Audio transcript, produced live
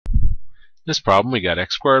this problem, we got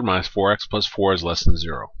x squared minus 4x plus 4 is less than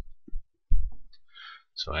 0.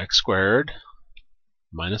 So x squared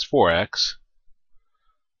minus 4x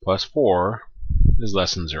plus 4 is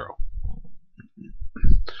less than 0.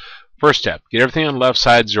 First step, get everything on the left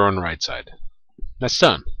side, 0 on the right side. That's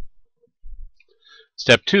done.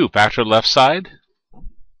 Step 2, factor the left side.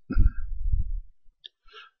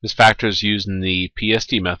 This factor is used in the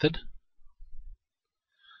PSD method.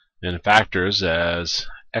 And it factors as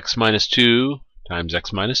x minus 2 times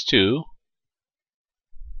x minus 2,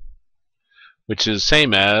 which is the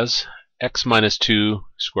same as x minus 2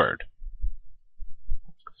 squared.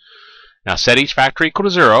 Now set each factor equal to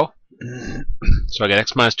 0. So I got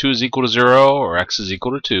x minus 2 is equal to 0, or x is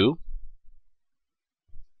equal to 2.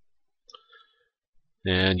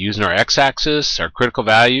 And using our x-axis, our critical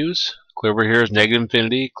values, clear over here is negative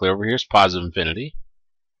infinity, clear over here is positive infinity.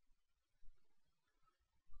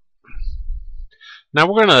 Now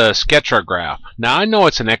we're going to sketch our graph. Now I know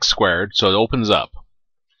it's an x squared, so it opens up.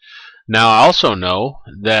 Now I also know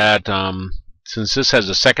that since this has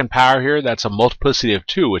a second power here, that's a multiplicity of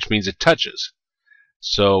 2, which means it touches.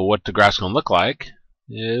 So what the graph's going to look like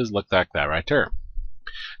is look like that right there.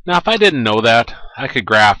 Now if I didn't know that, I could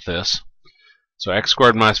graph this. So x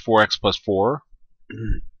squared minus 4x plus 4.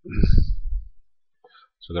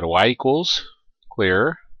 So go to y equals,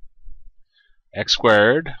 clear, x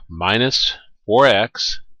squared minus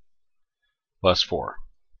 4x plus 4.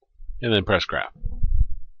 And then press graph.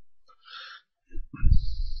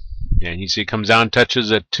 And you see it comes down,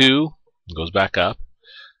 touches at 2, and goes back up,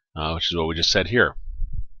 which is what we just said here.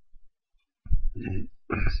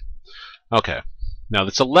 Okay, now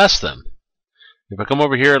that's a less than. If I come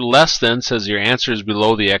over here, less than says your answer is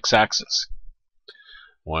below the x-axis.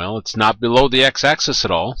 Well, it's not below the x-axis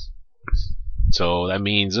at all. So that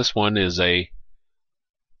means this one is a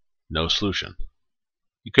no solution.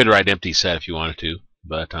 You could write empty set if you wanted to,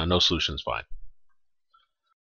 but no solution is fine.